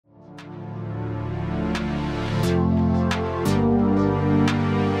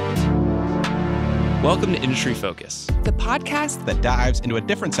Welcome to Industry Focus, the podcast that dives into a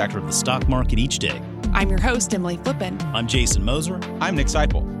different sector of the stock market each day. I'm your host, Emily Flippen. I'm Jason Moser. I'm Nick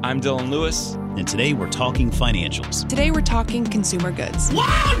Seipel. I'm Dylan Lewis. And today we're talking financials. Today we're talking consumer goods.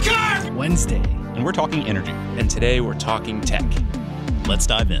 Wildcard! Wednesday. And we're talking energy. And today we're talking tech. Let's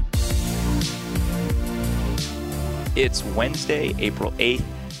dive in. It's Wednesday, April 8th,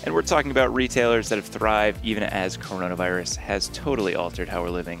 and we're talking about retailers that have thrived even as coronavirus has totally altered how we're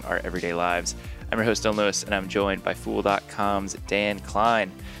living our everyday lives. I'm your host, Dylan Lewis, and I'm joined by Fool.com's Dan Klein.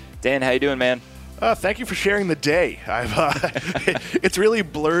 Dan, how you doing, man? Thank you for sharing the day. It's really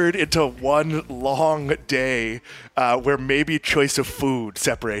blurred into one long day where maybe choice of food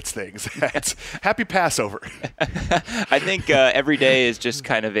separates things. Happy Passover. I think every day is just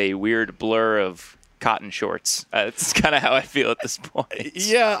kind of a weird blur of cotton shorts. It's kind of how I feel at this point.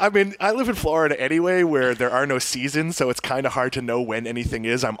 Yeah, I mean, I live in Florida anyway, where there are no seasons, so it's kind of hard to know when anything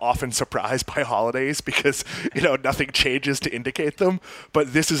is. I'm often surprised by holidays because, nothing changes to indicate them,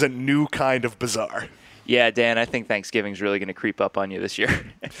 but this is a new kind of bizarre. Yeah, Dan, I think Thanksgiving's really going to creep up on you this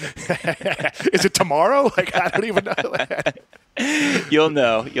year. Is it tomorrow? I don't even know. You'll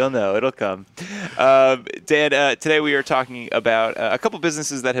know. It'll come. Dan, today we are talking about a couple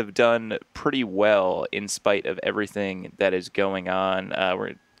businesses that have done pretty well in spite of everything that is going on.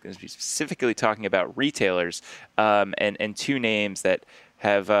 We're going to be specifically talking about retailers and two names that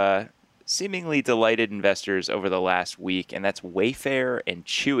have seemingly delighted investors over the last week, and that's Wayfair and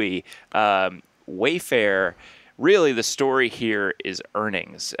Chewy. Wayfair, really the story here is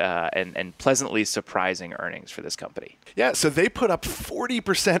earnings and pleasantly surprising earnings for this company. Yeah, so they put up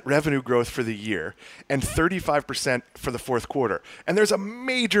 40% revenue growth for the year and 35% for the fourth quarter. And there's a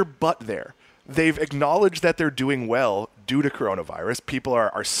major but there. They've acknowledged that they're doing well due to coronavirus. People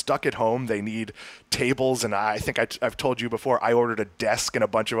are stuck at home. They need tables. And I think I've told you before, I ordered a desk and a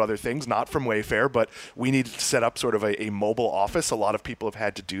bunch of other things, not from Wayfair, but we need to set up sort of a mobile office. A lot of people have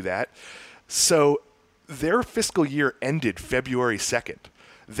had to do that. So their fiscal year ended February 2nd.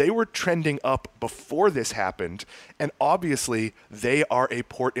 They were trending up before this happened, and obviously they are a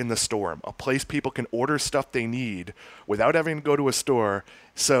port in the storm, a place people can order stuff they need without having to go to a store.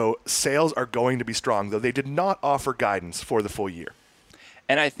 So sales are going to be strong, though they did not offer guidance for the full year.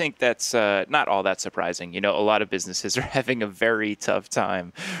 And I think that's not all that surprising. A lot of businesses are having a very tough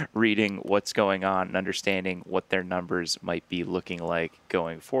time reading what's going on and understanding what their numbers might be looking like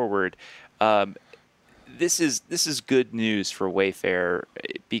going forward. This is good news for Wayfair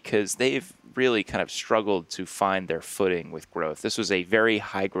because they've really kind of struggled to find their footing with growth. This was a very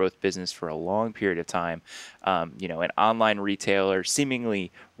high growth business for a long period of time. An online retailer,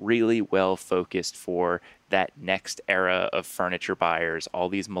 seemingly really well focused for that next era of furniture buyers, all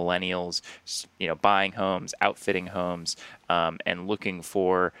these millennials, buying homes, outfitting homes, and looking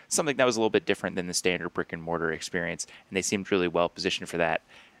for something that was a little bit different than the standard brick and mortar experience. And they seemed really well positioned for that.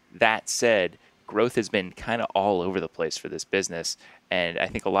 That said, growth has been kind of all over the place for this business, and I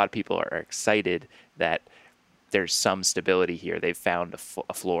think a lot of people are excited that there's some stability here. They've found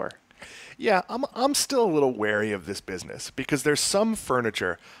a floor. Yeah, I'm still a little wary of this business because there's some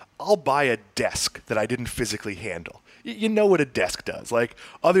furniture. I'll buy a desk that I didn't physically handle. You know what a desk does. Like,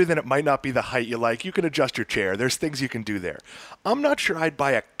 other than it might not be the height you like, you can adjust your chair. There's things you can do there. I'm not sure I'd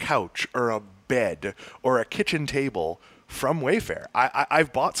buy a couch or a bed or a kitchen table from Wayfair.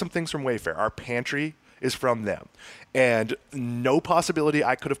 I've bought some things from Wayfair. Our pantry is from them. And no possibility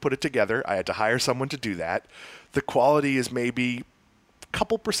I could have put it together. I had to hire someone to do that. The quality is maybe a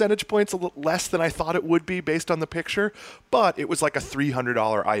couple percentage points a little less than I thought it would be based on the picture, but it was like a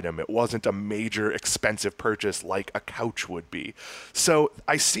 $300 item. It wasn't a major expensive purchase like a couch would be. So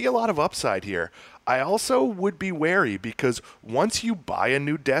I see a lot of upside here. I also would be wary because once you buy a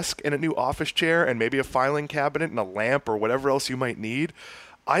new desk and a new office chair and maybe a filing cabinet and a lamp or whatever else you might need,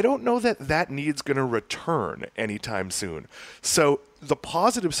 I don't know that need's going to return anytime soon. So the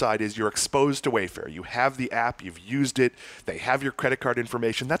positive side is you're exposed to Wayfair. You have the app, you've used it, they have your credit card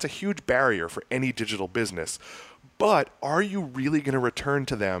information. That's a huge barrier for any digital business. But are you really going to return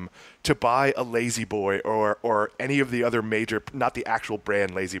to them to buy a La-Z-Boy or any of the other major, not the actual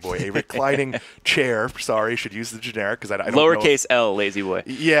brand La-Z-Boy, a reclining chair? Sorry, should use the generic because I don't know. Lowercase L La-Z-Boy.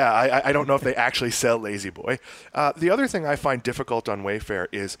 Yeah, I don't know if they actually sell La-Z-Boy. The other thing I find difficult on Wayfair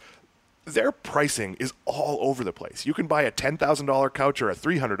is their pricing is all over the place. You can buy a $10,000 couch or a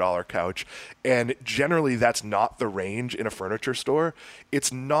 $300 couch, and generally that's not the range in a furniture store.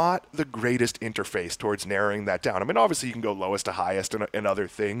 It's not the greatest interface towards narrowing that down. I mean, obviously you can go lowest to highest and other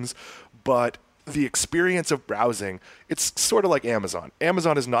things, but the experience of browsing, it's sort of like Amazon.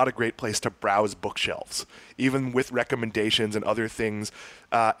 Amazon is not a great place to browse bookshelves, even with recommendations and other things.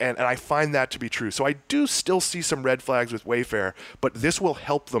 And I find that to be true. So I do still see some red flags with Wayfair, but this will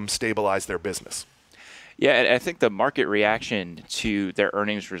help them stabilize their business. Yeah, and I think the market reaction to their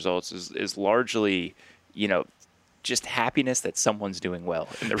earnings results is largely, just happiness that someone's doing well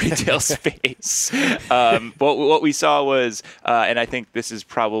in the retail space. But what we saw was, and I think this is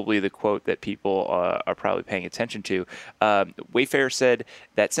probably the quote that people are probably paying attention to, Wayfair said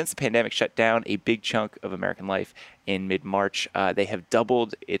that since the pandemic shut down a big chunk of American life in mid-March, they have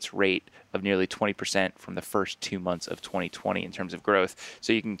doubled its rate of nearly 20% from the first 2 months of 2020 in terms of growth.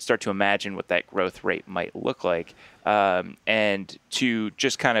 So you can start to imagine what that growth rate might look like. And to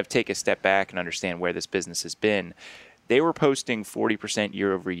just kind of take a step back and understand where this business has been, they were posting 40%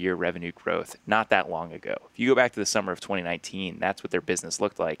 year-over-year revenue growth not that long ago. If you go back to the summer of 2019, that's what their business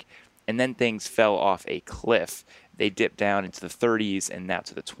looked like. And then things fell off a cliff. They dipped down into the 30s and now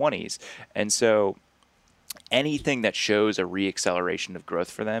to the 20s. And so anything that shows a reacceleration of growth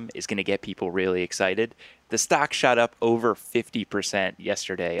for them is going to get people really excited. The stock shot up over 50%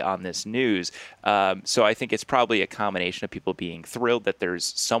 yesterday on this news. So I think it's probably a combination of people being thrilled that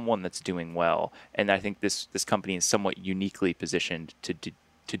there's someone that's doing well. And I think this company is somewhat uniquely positioned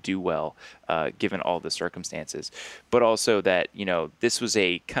to do well, given all the circumstances. But also that, this was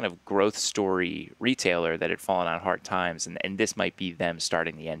a kind of growth story retailer that had fallen on hard times. And this might be them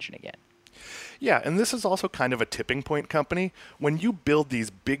starting the engine again. Yeah, and this is also kind of a tipping point company. When you build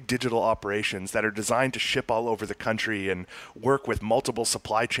these big digital operations that are designed to ship all over the country and work with multiple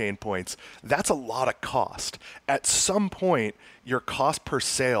supply chain points, that's a lot of cost. At some point, your cost per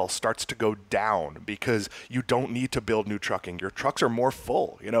sale starts to go down because you don't need to build new trucking. Your trucks are more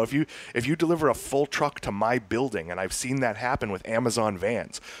full. If you deliver a full truck to my building, and I've seen that happen with Amazon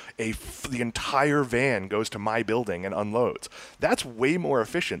vans, the entire van goes to my building and unloads. That's way more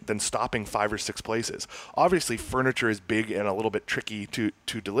efficient than stopping 5 or 6 places. Obviously, furniture is big and a little bit tricky to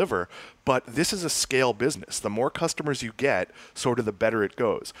deliver, but this is a scale business. The more customers you get, sort of the better it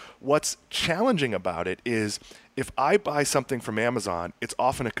goes. What's challenging about it is if I buy something from Amazon, it's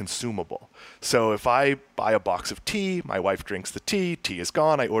often a consumable. So if I buy a box of tea, my wife drinks the tea is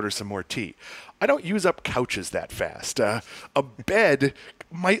gone, I order some more tea. I don't use up couches that fast. A bed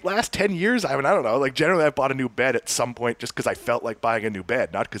might last 10 years. I don't know. Generally, I've bought a new bed at some point just because I felt like buying a new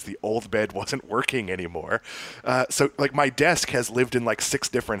bed, not because the old bed wasn't working anymore. So my desk has lived in 6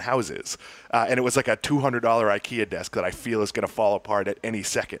 different houses. And it was a $200 IKEA desk that I feel is going to fall apart at any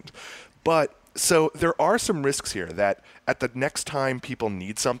second. But so there are some risks here that at the next time people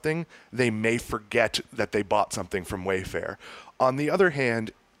need something, they may forget that they bought something from Wayfair. On the other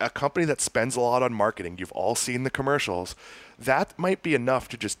hand, a company that spends a lot on marketing, you've all seen the commercials, that might be enough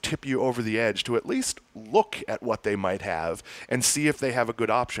to just tip you over the edge to at least look at what they might have and see if they have a good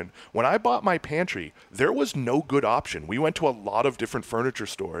option. When I bought my pantry, there was no good option. We went to a lot of different furniture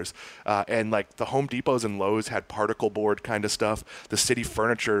stores, and the Home Depots and Lowe's had particle board kind of stuff. The City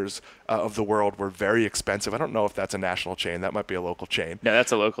Furnitures of the world were very expensive. I don't know if that's a national chain. That might be a local chain. No,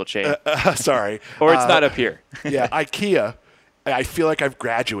 that's a local chain. Sorry. Or it's not up here. Yeah, IKEA. I feel like I've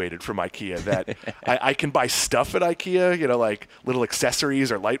graduated from IKEA, that I can buy stuff at IKEA, little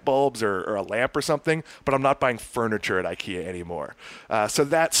accessories or light bulbs or a lamp or something, but I'm not buying furniture at IKEA anymore. So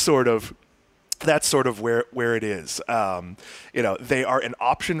that's sort of where it is. They are an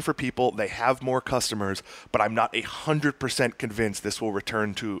option for people. They have more customers, but I'm not 100% convinced this will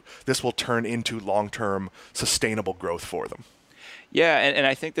turn into long-term sustainable growth for them. Yeah, and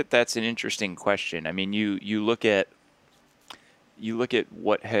I think that's an interesting question. I mean, you look at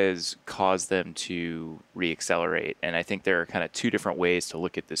what has caused them to reaccelerate, and I think there are kind of 2 different ways to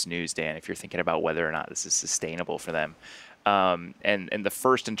look at this news, Dan, if you're thinking about whether or not this is sustainable for them. And the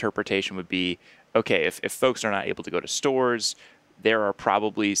first interpretation would be, okay, if folks are not able to go to stores, there are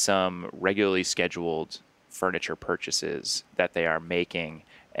probably some regularly scheduled furniture purchases that they are making,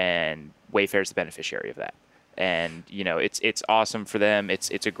 and Wayfair is the beneficiary of that. And, it's awesome for them. It's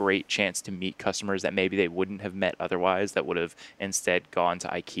a great chance to meet customers that maybe they wouldn't have met otherwise, that would have instead gone to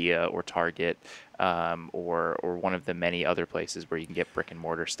IKEA or Target or one of the many other places where you can get brick and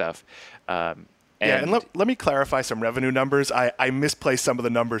mortar stuff. And let me clarify some revenue numbers. I misplaced some of the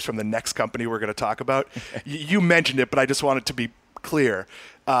numbers from the next company we're going to talk about. You mentioned it, but I just wanted to be clear.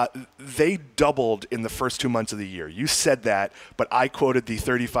 They doubled in the first 2 months of the year. You said that, but I quoted the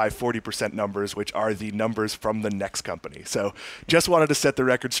 35-40% numbers, which are the numbers from the next company. So just wanted to set the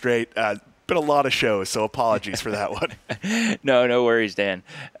record straight. Been a lot of shows, so apologies for that one. No worries, Dan.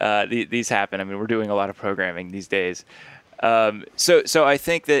 These happen. I mean, we're doing a lot of programming these days. So I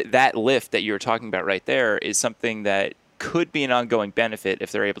think that lift that you were talking about right there is something that could be an ongoing benefit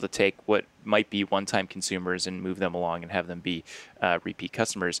if they're able to take what might be one-time consumers and move them along and have them be repeat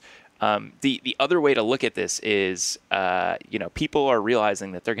customers. The other way to look at this is, people are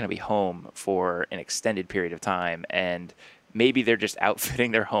realizing that they're going to be home for an extended period of time, and maybe they're just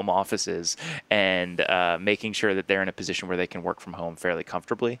outfitting their home offices and making sure that they're in a position where they can work from home fairly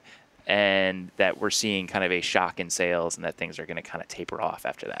comfortably, and that we're seeing kind of a shock in sales and that things are going to kind of taper off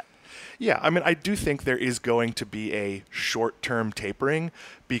after that. Yeah, I mean, I do think there is going to be a short-term tapering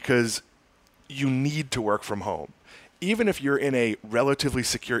because you need to work from home. Even if you're in a relatively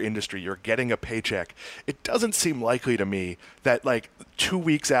secure industry, you're getting a paycheck, it doesn't seem likely to me that like 2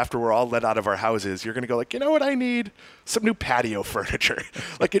 weeks after we're all let out of our houses, you're going to go like, you know what I need? Some new patio furniture.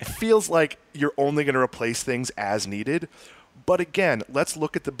 Like it feels like you're only going to replace things as needed. But again, let's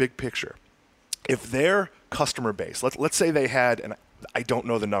look at the big picture. If their customer base, let's say they had, and I don't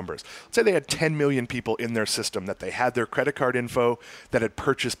know the numbers, let's say they had 10 million people in their system that they had their credit card info that had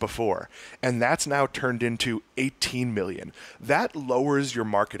purchased before, and that's now turned into 18 million. That lowers your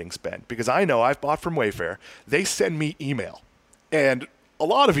marketing spend because I know I've bought from Wayfair. They send me email, and a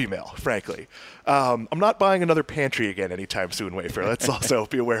lot of email, frankly. I'm not buying another pantry again anytime soon, Wayfair. Let's also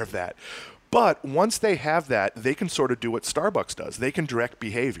be aware of that. But once they have that, they can sort of do what Starbucks does. They can direct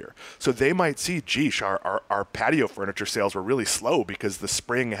behavior. So they might see, geesh, our patio furniture sales were really slow because the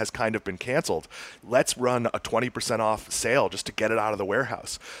spring has kind of been canceled. Let's run a 20% off sale just to get it out of the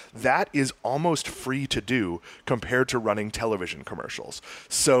warehouse. That is almost free to do compared to running television commercials.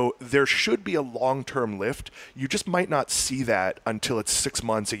 So there should be a long-term lift. You just might not see that until it's 6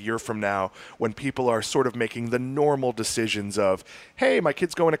 months, a year from now, when people are sort of making the normal decisions of, hey, my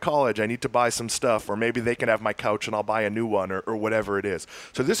kid's going to college, I need to buy some stuff, or maybe they can have my couch and I'll buy a new one, or whatever it is.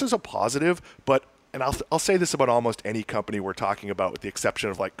 So this is a positive, but, and I'll say this about almost any company we're talking about with the exception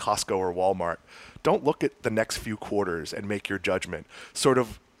of like Costco or Walmart, don't look at the next few quarters and make your judgment. Sort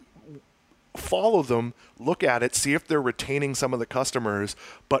of follow them, look at it, see if they're retaining some of the customers,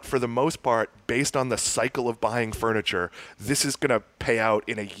 but for the most part, based on the cycle of buying furniture, this is going to pay out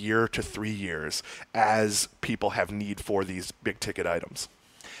in a year to 3 years as people have need for these big ticket items.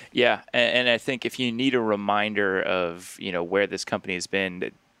 Yeah, and I think if you need a reminder of, where this company has been,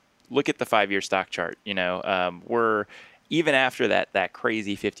 look at the 5-year stock chart. We're, even after that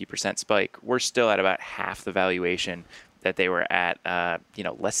crazy 50% spike, we're still at about half the valuation that they were at,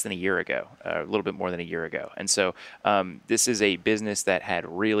 less than a year ago, a little bit more than a year ago. And so this is a business that had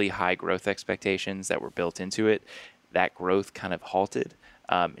really high growth expectations that were built into it. That growth kind of halted.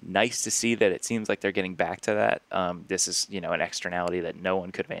 Nice to see that it seems like they're getting back to that. This is, an externality that no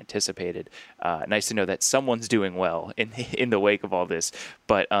one could have anticipated. Nice to know that someone's doing well in the wake of all this.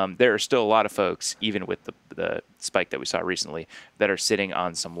 But there are still a lot of folks, even with the spike that we saw recently, that are sitting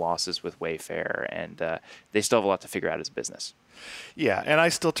on some losses with Wayfair, and they still have a lot to figure out as a business. Yeah, and I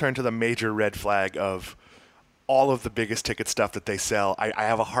still turn to the major red flag of all of the biggest ticket stuff that they sell. I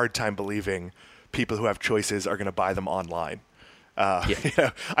have a hard time believing people who have choices are going to buy them online.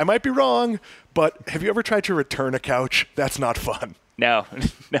 I might be wrong, but have you ever tried to return a couch? That's not fun. No.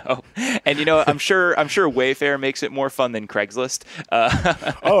 And I'm sure Wayfair makes it more fun than Craigslist.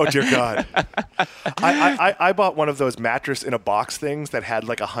 Oh dear God. I bought one of those mattress in a box things that had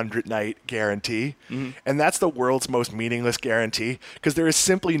like 100-night guarantee. Mm-hmm. And that's the world's most meaningless guarantee because there is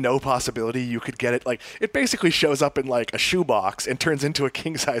simply no possibility you could get it. Like it basically shows up in like a shoebox and turns into a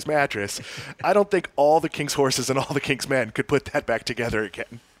king size mattress. I don't think all the king's horses and all the king's men could put that back together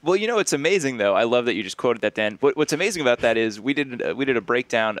again. Well, it's amazing, though. I love that you just quoted that, Dan. What's amazing about that is we did a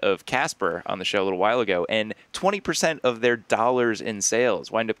breakdown of Casper on the show a little while ago, and 20% of their dollars in sales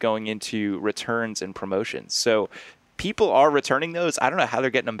wind up going into returns and promotions. So people are returning those. I don't know how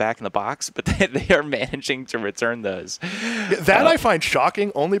they're getting them back in the box, but they are managing to return those. That I find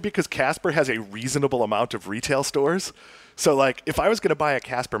shocking only because Casper has a reasonable amount of retail stores. So, like, if I was going to buy a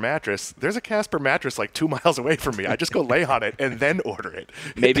Casper mattress, there's a Casper mattress like 2 miles away from me. I just go lay on it and then order it.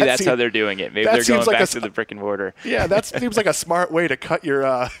 Maybe that's how they're doing it. Maybe they're going back to the brick and mortar. Yeah, that seems like a smart way to cut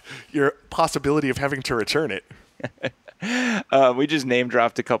your possibility of having to return it. We just name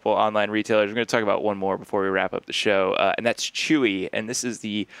dropped a couple online retailers. We're going to talk about one more before we wrap up the show, and that's Chewy. And this is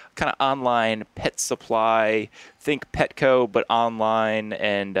the kind of online pet supply, think Petco, but online,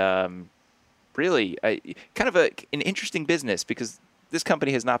 and really kind of an interesting business because this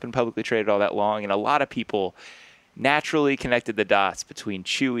company has not been publicly traded all that long, and a lot of people naturally connected the dots between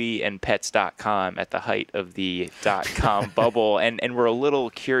Chewy and Pets.com at the height of the .com bubble, and we're a little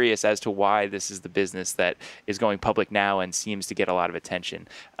curious as to why this is the business that is going public now and seems to get a lot of attention.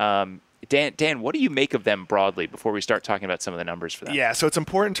 Dan, what do you make of them broadly before we start talking about some of the numbers for them? Yeah, so it's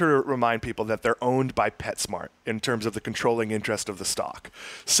important to remind people that they're owned by PetSmart in terms of the controlling interest of the stock.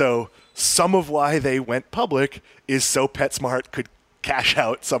 So some of why they went public is so PetSmart could cash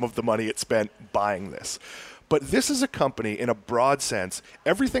out some of the money it spent buying this. But this is a company, in a broad sense,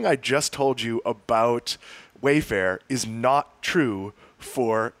 everything I just told you about Wayfair is not true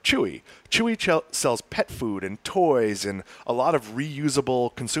for Chewy. Chewy sells pet food and toys and a lot of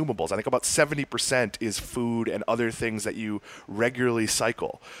reusable consumables. I think about 70% is food and other things that you regularly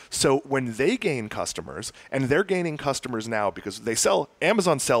cycle. So when they gain customers, and they're gaining customers now because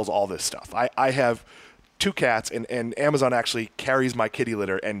Amazon sells all this stuff. I have 2 cats, and Amazon actually carries my kitty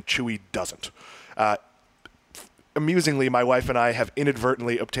litter, and Chewy doesn't. Amusingly, my wife and I have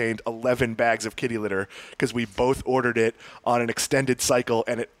inadvertently obtained 11 bags of kitty litter because we both ordered it on an extended cycle,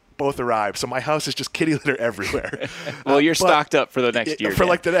 and it both arrived. So my house is just kitty litter everywhere. Well, you're stocked up for the next year. For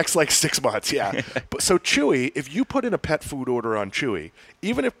the next 6 months, yeah. So Chewy, if you put in a pet food order on Chewy,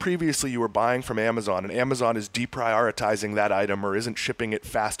 even if previously you were buying from Amazon and Amazon is deprioritizing that item or isn't shipping it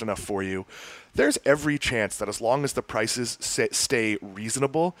fast enough for you, there's every chance that as long as the prices stay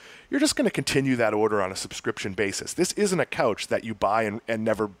reasonable, you're just going to continue that order on a subscription basis. This isn't a couch that you buy and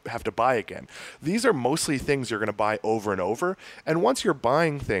never have to buy again. These are mostly things you're going to buy over and over. And once you're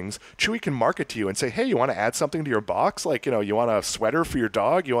buying things, Chewy can market to you and say, hey, you want to add something to your box? Like, you want a sweater for your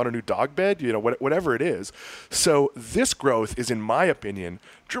dog? You want a new dog bed? Whatever it is. So this growth is, in my opinion,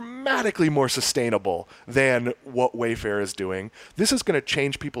 dramatically more sustainable than what Wayfair is doing. This is going to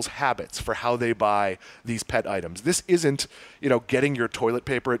change people's habits for how they buy these pet items. This isn't, getting your toilet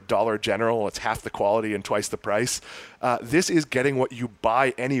paper at Dollar General. It's half the quality and twice the price. This is getting what you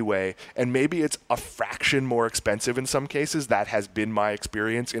buy anyway, and maybe it's a fraction more expensive in some cases. That has been my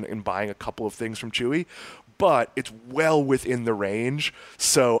experience in buying a couple of things from Chewy. But it's well within the range,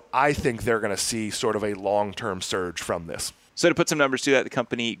 so I think they're going to see sort of a long-term surge from this. So to put some numbers to that, the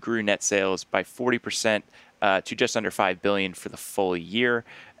company grew net sales by 40% to just under $5 billion for the full year.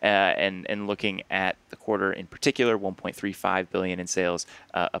 And looking at the quarter in particular, $1.35 billion in sales,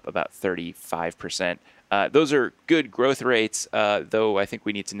 up about 35%. Those are good growth rates, though I think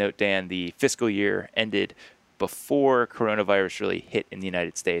we need to note, Dan, the fiscal year ended before coronavirus really hit in the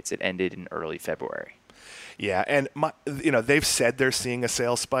United States. It ended in early February. Yeah, and they've said they're seeing a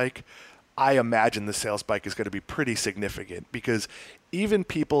sales spike. I imagine the sales spike is going to be pretty significant because even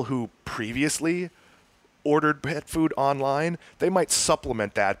people who previously ordered pet food online, they might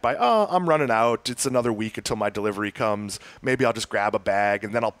supplement that by, I'm running out. It's another week until my delivery comes. Maybe I'll just grab a bag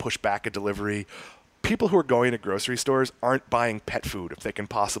and then I'll push back a delivery. People who are going to grocery stores aren't buying pet food if they can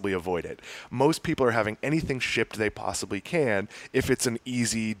possibly avoid it. Most people are having anything shipped they possibly can if it's an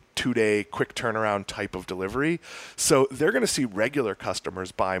easy 2-day quick turnaround type of delivery. So they're going to see regular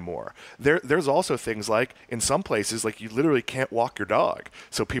customers buy more. There's also things like, in some places, like you literally can't walk your dog.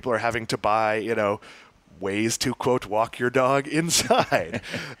 So people are having to buy, ways to, quote, walk your dog inside,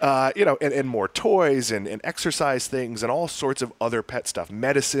 and more toys and exercise things and all sorts of other pet stuff,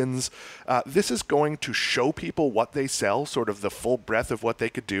 medicines. This is going to show people what they sell, sort of the full breadth of what they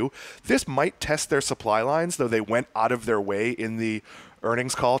could do. This might test their supply lines, though they went out of their way in the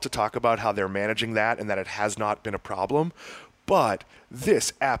earnings call to talk about how they're managing that and that it has not been a problem. But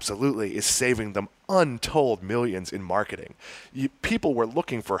this absolutely is saving them untold millions in marketing. People were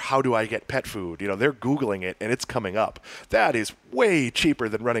looking for, how do I get pet food? They're Googling it and it's coming up. That is way cheaper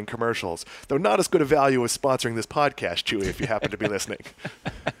than running commercials, though not as good a value as sponsoring this podcast, Chewy, if you happen to be listening.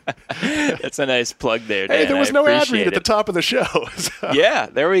 That's a nice plug there, Dan. Hey, there was no ad read at the top of the show. So. Yeah,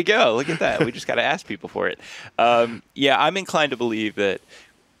 there we go. Look at that. We just got to ask people for it. I'm inclined to believe that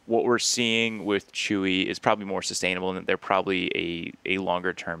what we're seeing with Chewy is probably more sustainable and that they're probably a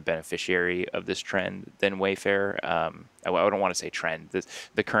longer-term beneficiary of this trend than Wayfair. I don't want to say trend.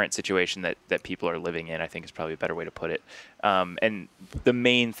 The current situation that people are living in, I think, is probably a better way to put it. And the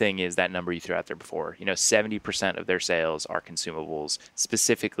main thing is that number you threw out there before. 70% of their sales are consumables,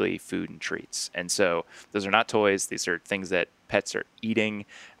 specifically food and treats. And so those are not toys. These are things that pets are eating.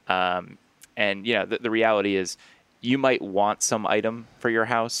 And the reality is, you might want some item for your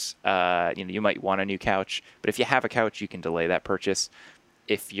house. You might want a new couch, but if you have a couch, you can delay that purchase.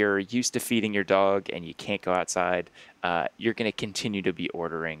 If you're used to feeding your dog and you can't go outside, you're going to continue to be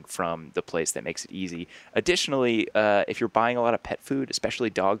ordering from the place that makes it easy. Additionally, if you're buying a lot of pet food, especially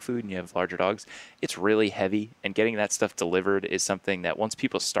dog food, and you have larger dogs, it's really heavy, and getting that stuff delivered is something that once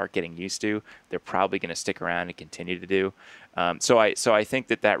people start getting used to, they're probably going to stick around and continue to do. So I think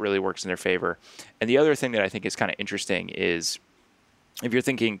that really works in their favor. And the other thing that I think is kind of interesting is, if you're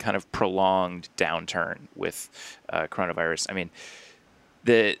thinking kind of prolonged downturn with coronavirus, I mean,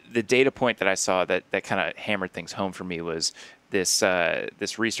 The data point that I saw that kind of hammered things home for me was this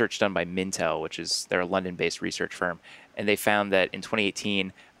research done by Mintel, which is they're a London-based research firm, and they found that in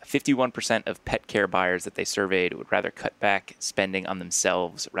 2018, 51% of pet care buyers that they surveyed would rather cut back spending on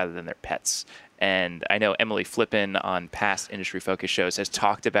themselves rather than their pets. And I know Emily Flippen on past Industry Focus shows has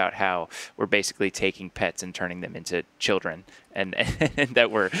talked about how we're basically taking pets and turning them into children, and that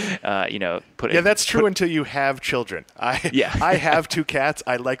we're, putting. Yeah, that's true until you have children. I have 2 cats.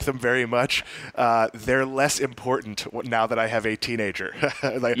 I like them very much. They're less important now that I have a teenager.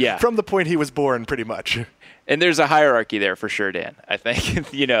 From the point he was born, pretty much. And there's a hierarchy there for sure, Dan. I think,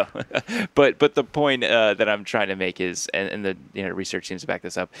 but the point that I'm trying to make is, and the research seems to back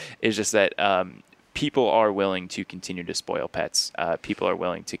this up, is just that people are willing to continue to spoil pets. People are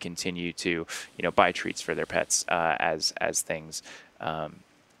willing to continue to buy treats for their pets as things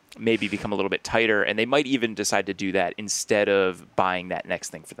maybe become a little bit tighter, and they might even decide to do that instead of buying that next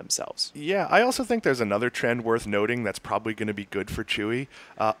thing for themselves. Yeah, I also think there's another trend worth noting that's probably going to be good for Chewy.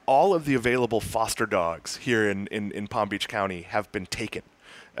 All of the available foster dogs here in Palm Beach County have been taken.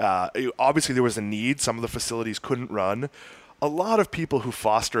 Obviously, there was a need. Some of the facilities couldn't run. A lot of people who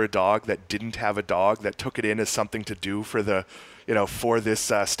foster a dog that didn't have a dog, that took it in as something to do for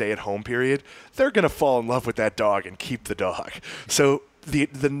this stay-at-home period, they're going to fall in love with that dog and keep the dog. So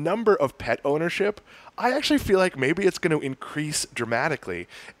the number of pet ownership, I actually feel like maybe it's going to increase dramatically.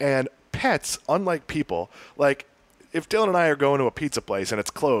 And pets, unlike people, like if Dylan and I are going to a pizza place and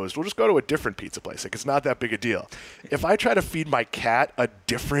it's closed, we'll just go to a different pizza place. Like, it's not that big a deal. If I try to feed my cat a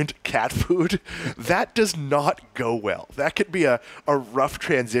different cat food, that does not go well. That could be a rough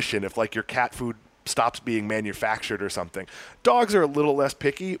transition if your cat food stops being manufactured or something. Dogs are a little less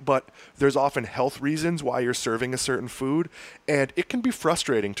picky, but there's often health reasons why you're serving a certain food, and it can be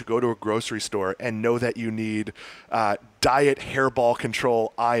frustrating to go to a grocery store and know that you need diet hairball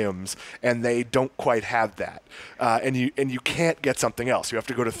control IAMs, and they don't quite have that. And you can't get something else. You have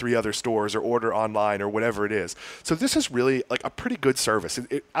to go to 3 other stores or order online or whatever it is. So this is really a pretty good service.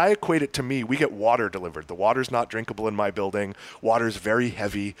 I equate it to me. We get water delivered. The water's not drinkable in my building. Water's very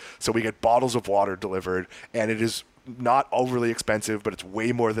heavy, so we get bottles of water delivered, and it is not overly expensive, but it's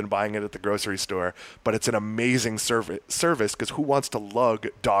way more than buying it at the grocery store. But it's an amazing service because who wants to lug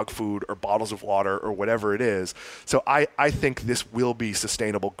dog food or bottles of water or whatever it is? So I think this will be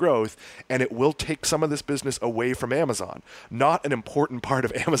sustainable growth, and it will take some of this business away from Amazon. Not an important part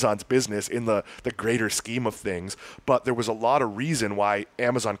of Amazon's business in the greater scheme of things, but there was a lot of reason why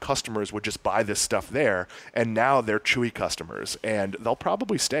Amazon customers would just buy this stuff there, and now they're Chewy customers, and they'll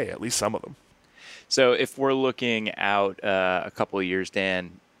probably stay, at least some of them. So if we're looking out a couple of years,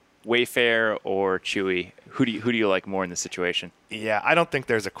 Dan, Wayfair or Chewy, who do you like more in this situation? Yeah, I don't think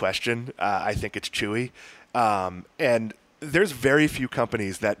there's a question. I think it's Chewy. And there's very few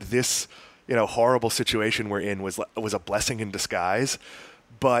companies that this horrible situation we're in was a blessing in disguise.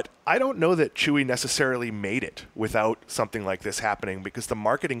 But I don't know that Chewy necessarily made it without something like this happening, because the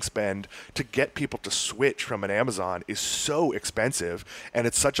marketing spend to get people to switch from an Amazon is so expensive, and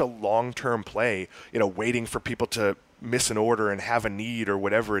it's such a long-term play, waiting for people to miss an order and have a need or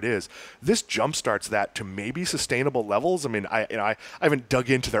whatever it is. This jumpstarts that to maybe sustainable levels. I mean, I haven't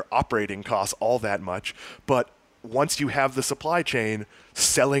dug into their operating costs all that much, but once you have the supply chain,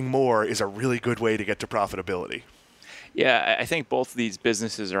 selling more is a really good way to get to profitability. Yeah, I think both of these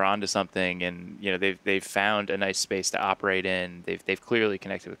businesses are onto something, and they've found a nice space to operate in. They've clearly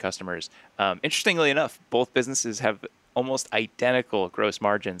connected with customers. Interestingly enough, both businesses have almost identical gross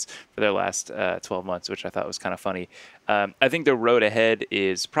margins for their last 12 months, which I thought was kind of funny. I think the road ahead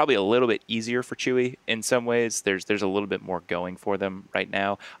is probably a little bit easier for Chewy in some ways. There's a little bit more going for them right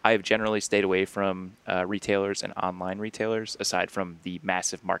now. I have generally stayed away from retailers and online retailers, aside from the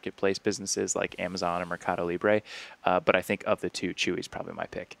massive marketplace businesses like Amazon and Mercado Libre. But I think of the two, Chewy's probably my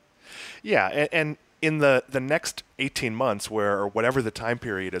pick. Yeah, and in the next 18 months, or whatever the time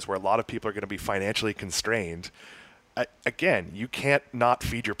period is, where a lot of people are going to be financially constrained, again, you can't not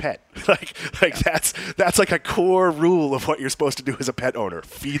feed your pet. That's like a core rule of what you're supposed to do as a pet owner: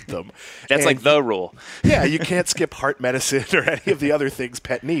 feed them. That's like the rule. Yeah, you can't skip heart medicine or any of the other things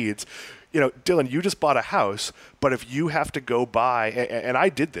pet needs. Dylan, you just bought a house, but if you have to go buy, and I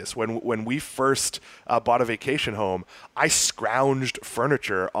did this when we first bought a vacation home, I scrounged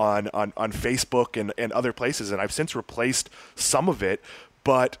furniture on Facebook and other places, and I've since replaced some of it,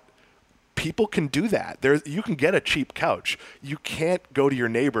 but people can do that. You can get a cheap couch. You can't go to your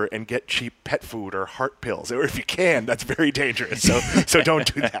neighbor and get cheap pet food or heart pills. Or if you can, that's very dangerous. So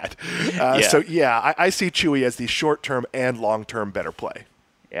don't do that. I see Chewy as the short-term and long-term better play.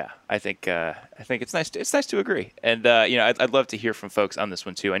 Yeah, I think it's nice. It's nice to agree, and I'd love to hear from folks on this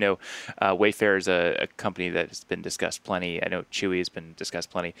one too. I know Wayfair is a company that has been discussed plenty. I know Chewy has been discussed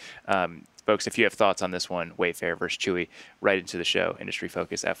plenty. Folks, if you have thoughts on this one, Wayfair versus Chewy, write into the show,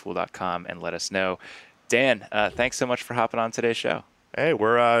 industryfocus@fool.com, and let us know. Dan, thanks so much for hopping on today's show. Hey,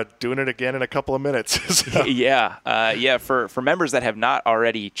 we're doing it again in a couple of minutes. So. Yeah. For members that have not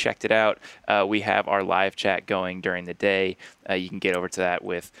already checked it out, we have our live chat going during the day. You can get over to that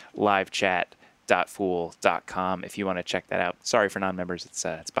with livechat.fool.com if you want to check that out. Sorry for non-members, it's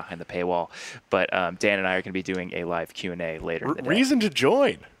behind the paywall. But Dan and I are going to be doing a live Q&A later in the day. Reason to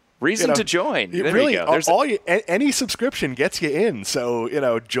join. To join. There really, you go. Any subscription gets you in.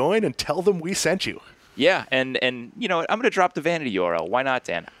 So, join and tell them we sent you. Yeah, and you know what? I'm going to drop the vanity URL. Why not,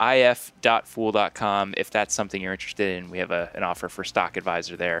 Dan? if.fool.com. If that's something you're interested in, we have an offer for Stock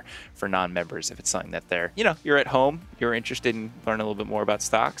Advisor there for non-members. If it's something that you're at home, you're interested in learning a little bit more about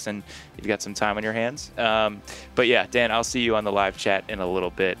stocks, and you've got some time on your hands. But yeah, Dan, I'll see you on the live chat in a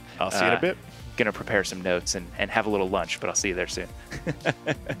little bit. I'll see you in a bit. Going to prepare some notes and have a little lunch, but I'll see you there soon.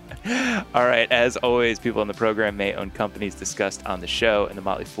 All right. As always, people on the program may own companies discussed on the show, and the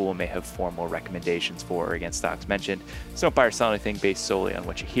Motley Fool may have formal recommendations for or against stocks mentioned. So don't buy or sell anything based solely on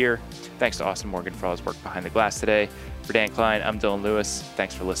what you hear. Thanks to Austin Morgan for all his work behind the glass today. For Dan Klein, I'm Dylan Lewis.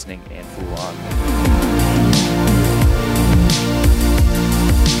 Thanks for listening, and Fool on.